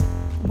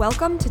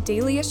Welcome to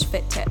Dailyish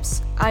Fit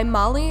Tips. I'm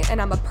Molly,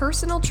 and I'm a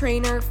personal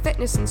trainer,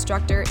 fitness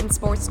instructor, and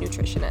sports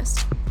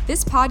nutritionist.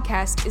 This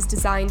podcast is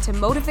designed to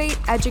motivate,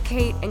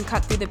 educate, and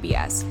cut through the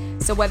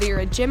BS. So whether you're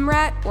a gym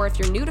rat or if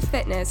you're new to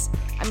fitness,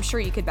 I'm sure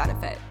you could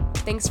benefit.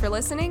 Thanks for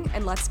listening,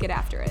 and let's get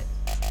after it.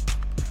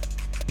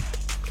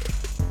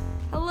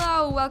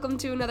 Hello, welcome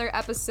to another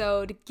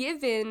episode.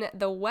 Given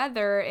the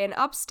weather in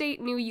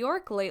upstate New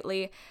York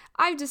lately,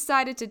 I've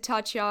decided to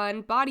touch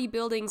on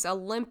bodybuilding's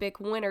Olympic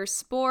winter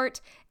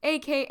sport,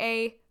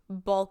 aka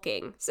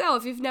bulking. So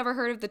if you've never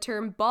heard of the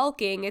term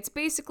bulking, it's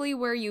basically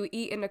where you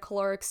eat in a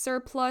caloric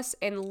surplus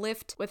and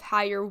lift with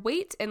higher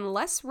weight and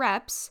less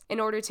reps in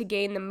order to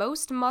gain the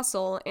most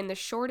muscle in the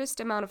shortest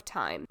amount of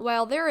time.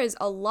 While there is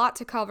a lot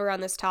to cover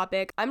on this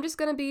topic, I'm just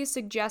going to be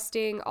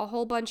suggesting a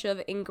whole bunch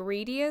of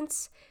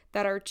ingredients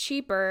that are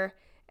cheaper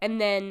and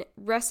then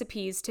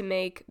recipes to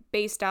make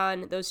based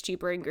on those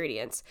cheaper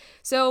ingredients.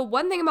 So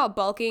one thing about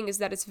bulking is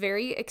that it's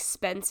very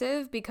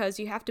expensive because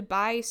you have to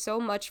buy so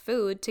much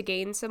food to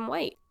gain some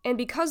weight. And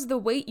because the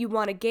weight you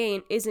want to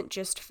gain isn't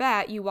just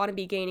fat, you want to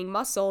be gaining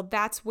muscle,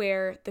 that's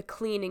where the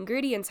clean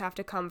ingredients have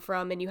to come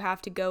from, and you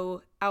have to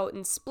go out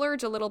and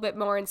splurge a little bit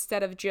more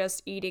instead of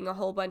just eating a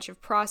whole bunch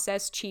of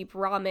processed cheap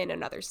ramen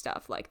and other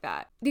stuff like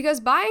that.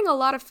 Because buying a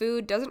lot of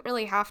food doesn't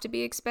really have to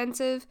be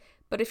expensive,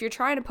 but if you're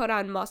trying to put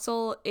on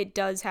muscle, it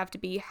does have to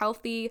be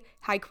healthy,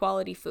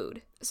 high-quality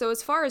food. So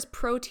as far as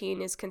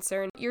protein is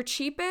concerned, your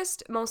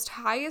cheapest, most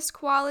highest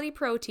quality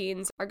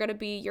proteins are going to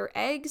be your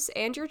eggs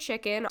and your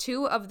chicken,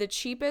 two of the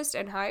cheapest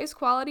and highest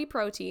quality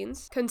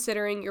proteins.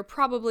 Considering you're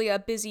probably a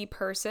busy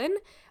person,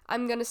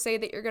 I'm going to say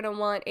that you're going to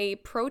want a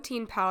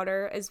protein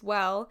powder as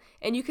well,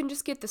 and you can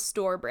just get the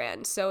store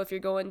brand. So if you're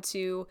going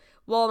to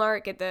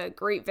Walmart, get the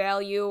Great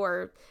Value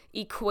or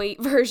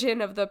Equate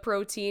version of the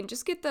protein.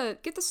 Just get the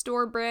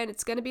store brand.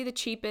 It's going to be the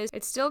cheapest.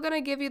 It's still going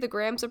to give you the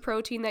grams of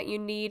protein that you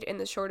need in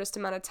the shortest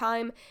amount of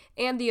time,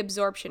 and the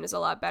absorption is a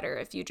lot better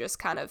if you just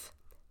kind of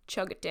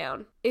chug it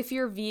down. If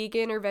you're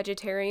vegan or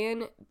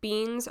vegetarian,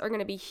 beans are going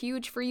to be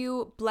huge for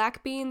you.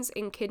 Black beans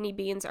and kidney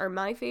beans are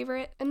my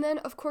favorite. And then,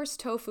 of course,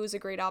 tofu is a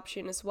great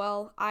option as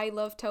well. I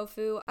love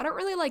tofu. I don't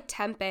really like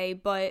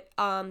tempeh, but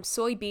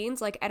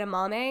soybeans like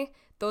edamame,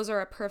 those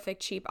are a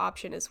perfect cheap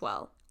option as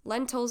well.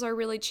 Lentils are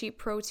really cheap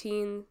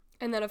protein.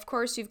 And then, of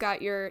course, you've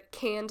got your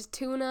canned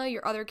tuna,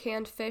 your other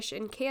canned fish,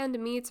 and canned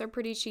meats are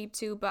pretty cheap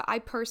too, but I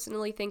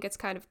personally think it's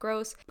kind of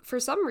gross.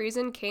 For some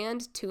reason,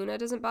 canned tuna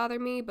doesn't bother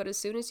me, but as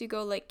soon as you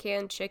go like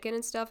canned chicken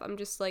and stuff, I'm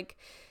just like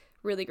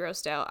really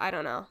grossed out. I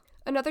don't know.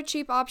 Another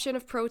cheap option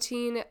of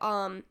protein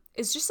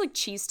is just like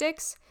cheese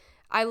sticks.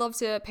 I love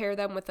to pair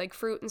them with like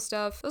fruit and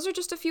stuff. Those are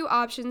just a few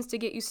options to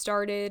get you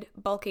started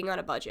bulking on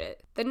a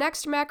budget. The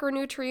next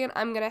macronutrient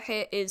I'm going to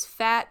hit is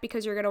fat,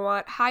 because you're going to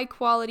want high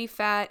quality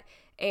fat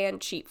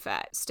and cheap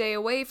fat. Stay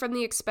away from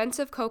the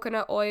expensive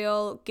coconut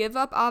oil. Give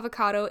up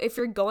avocado. If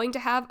you're going to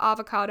have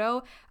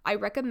avocado, I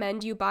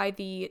recommend you buy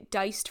the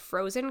diced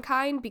frozen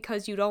kind,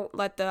 because you don't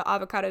let the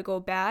avocado go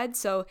bad.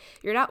 So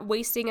you're not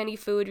wasting any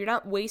food. You're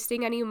not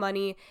wasting any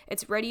money.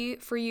 It's ready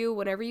for you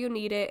whenever you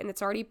need it, and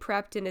it's already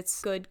prepped and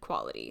it's good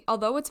quality.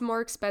 Although it's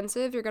more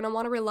expensive, you're going to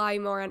want to rely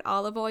more on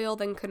olive oil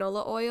than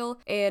canola oil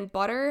and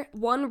butter.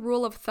 One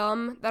rule of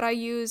thumb that I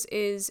use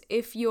is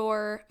if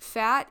your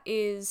fat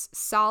is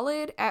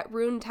solid at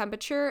room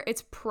temperature,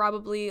 it's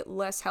probably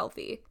less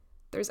healthy.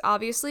 There's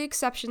obviously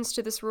exceptions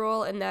to this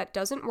rule, and that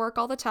doesn't work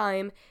all the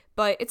time,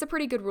 but it's a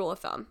pretty good rule of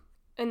thumb.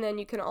 And then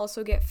you can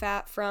also get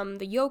fat from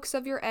the yolks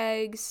of your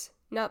eggs,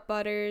 nut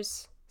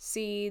butters,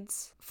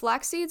 seeds.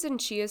 Flax seeds and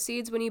chia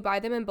seeds, when you buy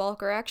them in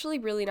bulk, are actually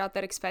really not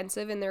that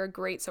expensive, and they're a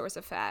great source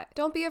of fat.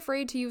 Don't be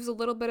afraid to use a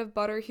little bit of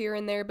butter here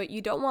and there, but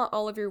you don't want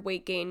all of your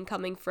weight gain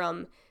coming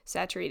from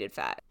saturated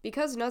fat.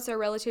 Because nuts are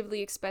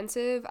relatively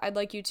expensive, I'd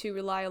like you to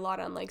rely a lot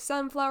on like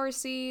sunflower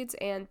seeds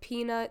and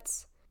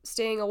peanuts,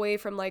 staying away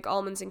from like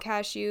almonds and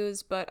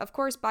cashews, but of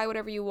course buy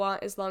whatever you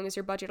want as long as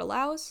your budget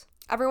allows.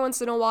 Every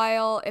once in a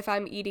while, if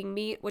I'm eating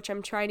meat, which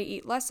I'm trying to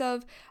eat less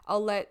of,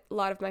 I'll let a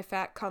lot of my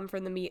fat come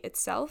from the meat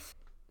itself.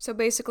 So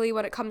basically,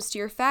 when it comes to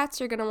your fats,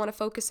 you're going to want to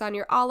focus on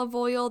your olive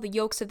oil, the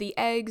yolks of the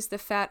eggs, the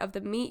fat of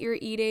the meat you're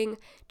eating,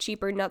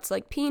 cheaper nuts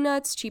like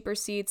peanuts, cheaper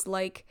seeds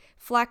like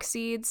flax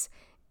seeds,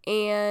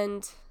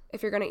 and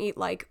if you're going to eat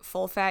like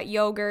full fat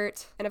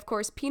yogurt, and of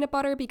course peanut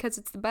butter, because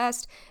it's the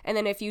best. And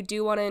then if you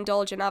do want to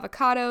indulge in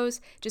avocados,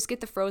 just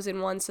get the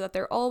frozen ones so that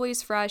they're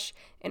always fresh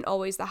and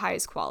always the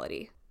highest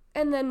quality.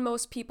 And then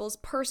most people's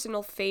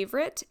personal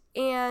favorite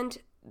and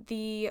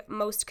the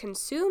most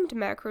consumed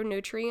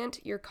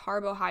macronutrient, your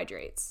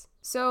carbohydrates.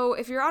 So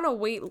if you're on a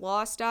weight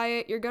loss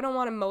diet, you're going to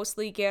want to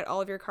mostly get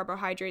all of your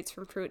carbohydrates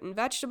from fruit and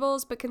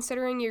vegetables, but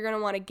considering you're going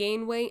to want to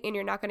gain weight and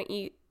you're not going to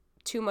eat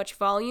too much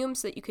volume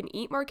so that you can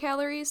eat more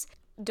calories,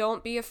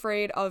 don't be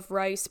afraid of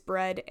rice,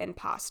 bread, and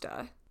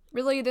pasta.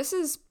 Really, this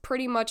is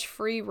pretty much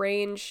free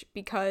range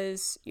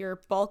because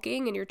you're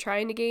bulking and you're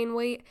trying to gain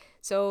weight,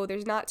 so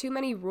there's not too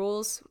many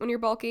rules when you're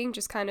bulking,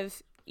 just kind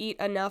of eat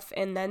enough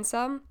and then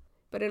some.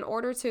 But in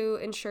order to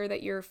ensure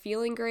that you're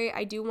feeling great,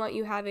 I do want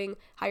you having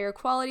higher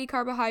quality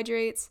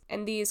carbohydrates,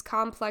 and these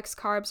complex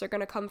carbs are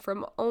going to come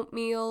from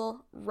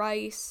oatmeal,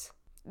 rice,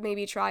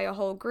 maybe try a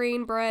whole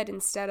grain bread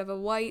instead of a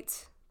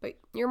white. But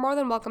you're more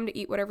than welcome to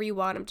eat whatever you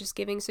want. I'm just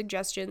giving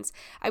suggestions.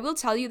 I will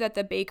tell you that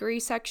the bakery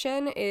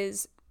section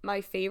is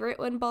my favorite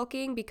when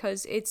bulking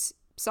because it's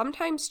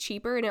sometimes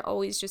cheaper and it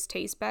always just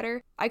tastes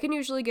better. I can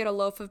usually get a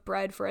loaf of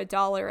bread for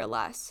 $1 or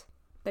less.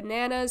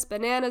 Bananas,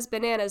 bananas,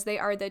 bananas. They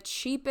are the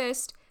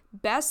cheapest,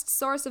 best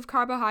source of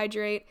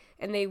carbohydrate,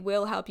 and they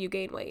will help you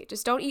gain weight.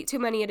 Just don't eat too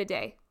many in a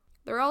day.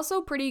 They're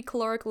also pretty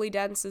calorically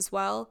dense as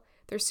well.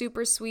 They're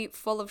super sweet,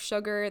 full of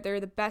sugar.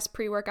 They're the best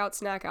pre-workout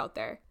snack out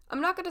there.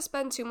 I'm not going to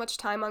spend too much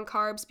time on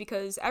carbs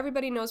because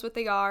everybody knows what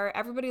they are,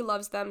 everybody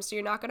loves them, so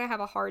you're not going to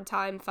have a hard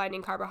time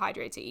finding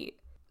carbohydrate to eat.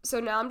 So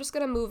now I'm just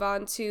going to move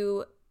on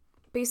to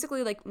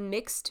basically like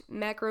mixed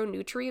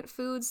macronutrient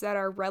foods that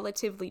are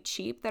relatively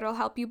cheap that'll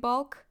help you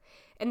bulk.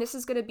 And this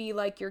is going to be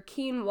like your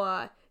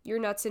quinoa, your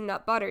nuts and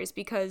nut butters,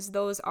 because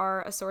those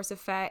are a source of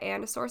fat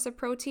and a source of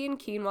protein.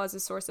 Quinoa is a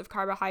source of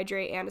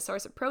carbohydrate and a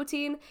source of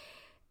protein.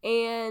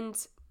 And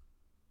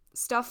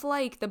stuff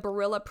like the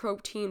Barilla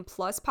Protein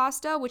Plus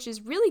pasta, which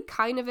is really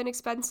kind of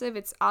inexpensive.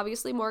 It's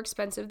obviously more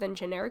expensive than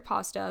generic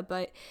pasta,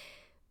 but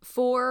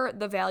for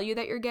the value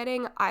that you're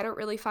getting, I don't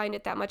really find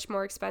it that much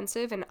more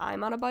expensive, and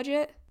I'm on a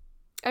budget.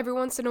 Every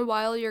once in a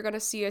while, you're going to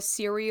see a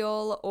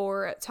cereal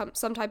or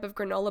some type of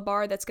granola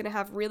bar that's going to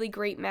have really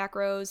great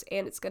macros,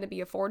 and it's going to be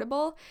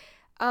affordable.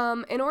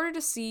 In order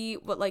to see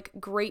what like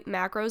great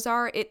macros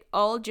are, it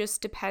all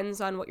just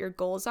depends on what your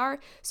goals are.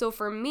 So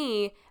for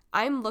me,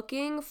 I'm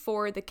looking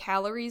for the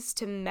calories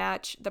to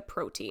match the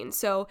protein.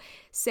 So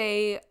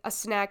say a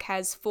snack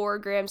has 4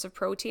 grams of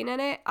protein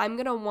in it, I'm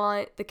going to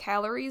want the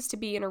calories to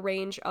be in a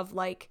range of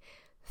like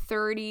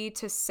 30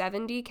 to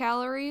 70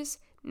 calories.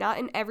 Not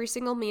in every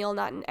single meal,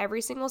 not in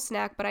every single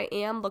snack, but I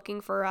am looking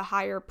for a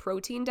higher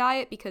protein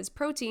diet because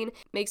protein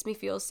makes me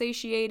feel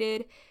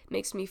satiated,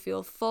 makes me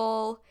feel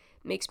full,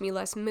 makes me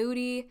less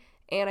moody,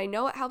 and I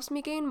know it helps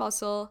me gain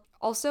muscle.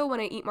 Also, when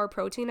I eat more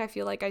protein, I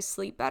feel like I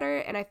sleep better,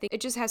 and I think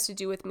it just has to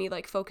do with me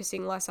like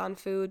focusing less on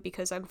food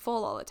because I'm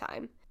full all the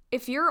time.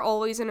 If you're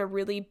always in a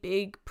really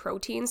big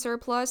protein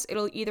surplus,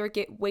 it'll either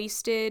get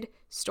wasted,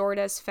 stored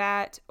as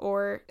fat,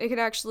 or it can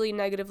actually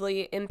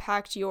negatively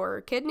impact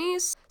your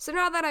kidneys. So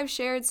now that I've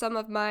shared some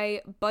of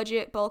my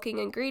budget bulking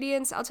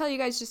ingredients, I'll tell you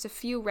guys just a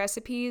few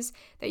recipes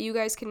that you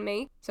guys can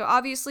make. So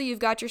obviously you've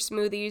got your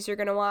smoothies, you're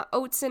gonna want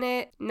oats in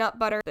it, nut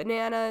butter,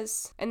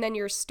 bananas, and then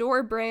your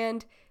store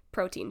brand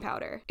protein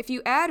powder. If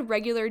you add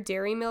regular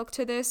dairy milk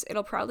to this,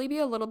 it'll probably be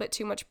a little bit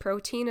too much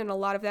protein and a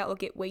lot of that will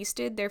get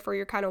wasted. Therefore,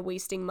 you're kind of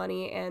wasting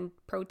money and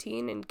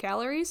protein and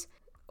calories.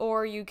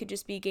 Or you could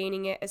just be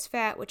gaining it as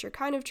fat, which you're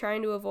kind of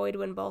trying to avoid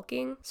when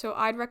bulking. So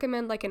I'd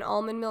recommend like an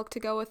almond milk to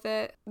go with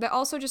it. That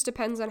also just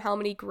depends on how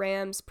many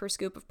grams per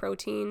scoop of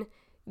protein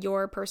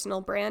your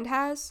personal brand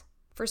has.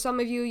 For some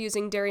of you,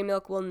 using dairy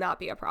milk will not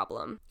be a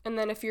problem. And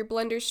then if your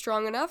blender's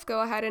strong enough,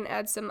 go ahead and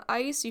add some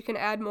ice. You can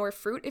add more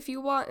fruit if you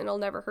want, and it'll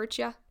never hurt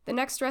you. The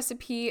next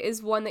recipe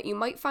is one that you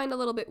might find a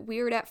little bit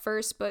weird at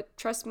first, but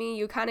trust me,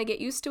 you kind of get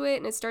used to it,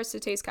 and it starts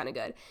to taste kind of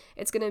good.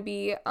 It's going to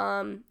be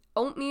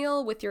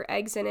oatmeal with your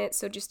eggs in it.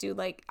 So just do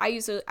like, I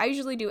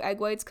usually do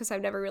egg whites because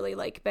I've never really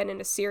like been in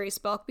a serious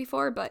bulk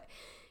before, but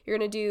you're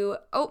going to do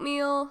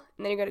oatmeal,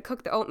 and then you're going to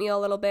cook the oatmeal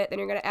a little bit, then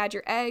you're going to add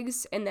your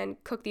eggs, and then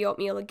cook the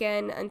oatmeal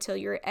again until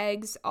your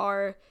eggs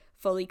are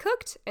fully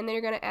cooked, and then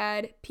you're going to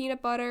add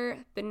peanut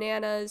butter,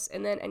 bananas,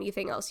 and then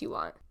anything else you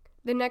want.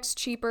 The next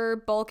cheaper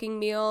bulking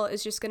meal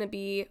is just going to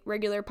be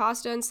regular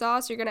pasta and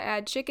sauce. You're going to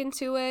add chicken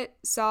to it,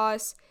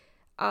 sauce,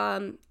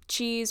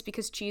 cheese,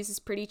 because cheese is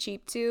pretty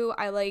cheap too.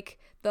 I like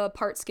the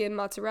part skim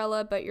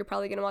mozzarella, but you're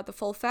probably going to want the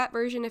full fat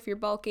version if you're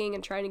bulking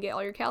and trying to get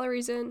all your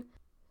calories in.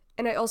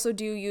 And I also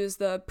do use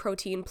the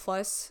Protein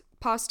Plus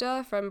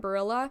pasta from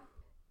Barilla.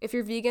 If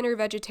you're vegan or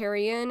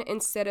vegetarian,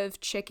 instead of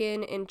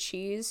chicken and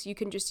cheese, you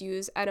can just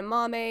use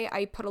edamame.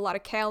 I put a lot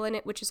of kale in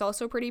it, which is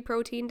also pretty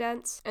protein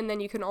dense. And then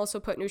you can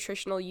also put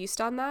nutritional yeast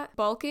on that.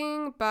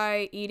 Bulking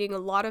by eating a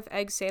lot of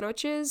egg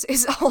sandwiches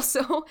is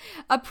also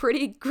a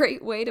pretty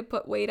great way to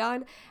put weight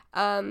on.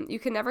 You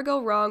can never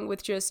go wrong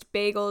with just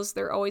bagels.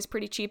 They're always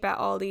pretty cheap at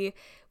Aldi.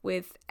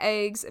 With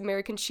eggs,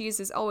 American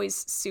cheese is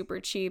always super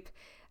cheap.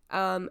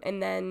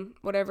 And then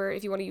whatever,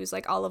 if you want to use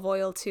like olive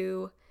oil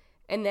too,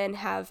 and then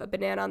have a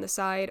banana on the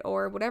side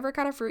or whatever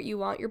kind of fruit you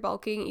want. You're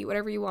bulking, eat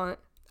whatever you want.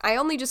 I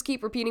only just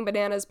keep repeating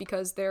bananas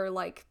because they're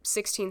like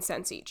 16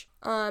 cents each.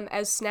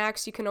 As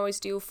snacks, you can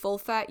always do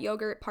full-fat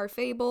yogurt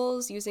parfait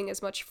bowls using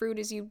as much fruit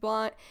as you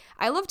want.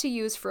 I love to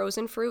use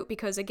frozen fruit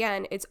because,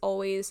 again, it's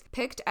always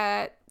picked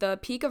at the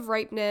peak of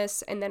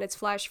ripeness and then it's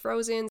flash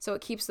frozen, so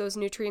it keeps those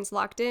nutrients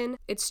locked in.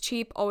 It's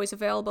cheap, always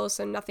available,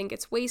 so nothing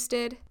gets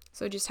wasted.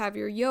 So just have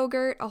your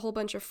yogurt, a whole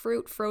bunch of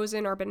fruit,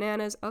 frozen or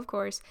bananas, of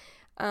course.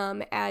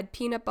 Add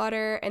peanut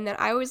butter, and then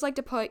I always like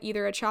to put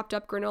either a chopped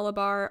up granola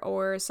bar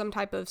or some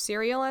type of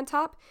cereal on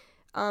top.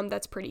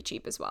 That's pretty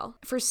cheap as well.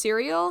 For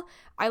cereal,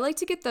 I like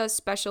to get the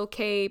Special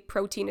K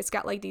protein. It's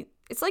got like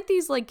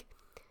these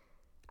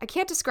I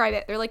can't describe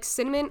it. They're like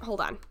cinnamon.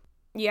 Hold on.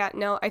 Yeah,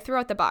 no, I threw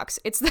out the box.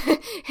 It's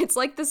it's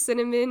like the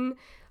cinnamon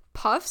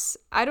puffs.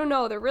 I don't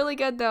know. They're really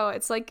good though.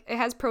 It's like it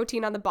has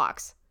protein on the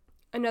box.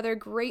 Another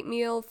great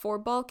meal for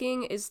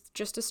bulking is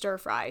just a stir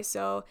fry.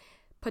 So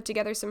put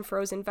together some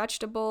frozen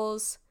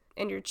vegetables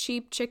and your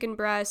cheap chicken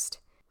breast,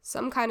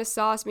 some kind of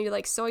sauce, maybe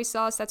like soy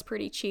sauce, that's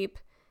pretty cheap,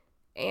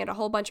 and a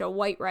whole bunch of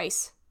white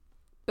rice.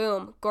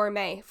 Boom,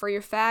 gourmet. For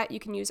your fat, you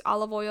can use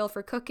olive oil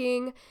for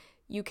cooking.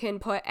 You can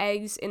put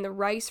eggs in the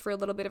rice for a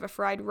little bit of a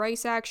fried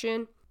rice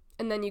action.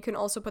 And then you can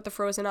also put the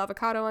frozen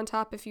avocado on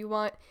top if you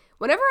want.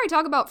 Whenever I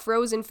talk about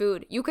frozen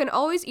food, you can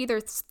always either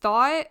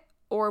thaw it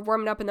or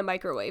warm it up in the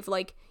microwave.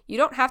 Like, you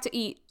don't have to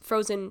eat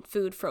frozen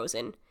food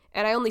frozen.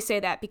 And I only say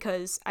that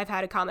because I've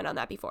had a comment on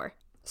that before.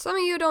 Some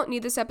of you don't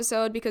need this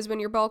episode because when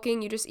you're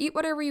bulking, you just eat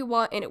whatever you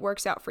want and it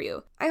works out for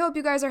you. I hope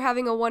you guys are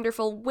having a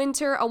wonderful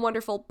winter, a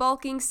wonderful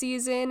bulking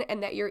season,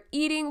 and that you're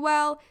eating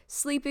well,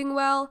 sleeping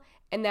well,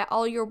 and that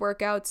all your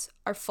workouts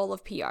are full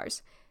of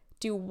PRs.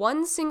 Do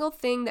one single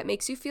thing that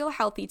makes you feel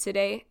healthy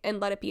today and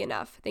let it be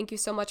enough. Thank you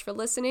so much for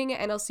listening,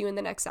 and I'll see you in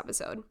the next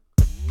episode.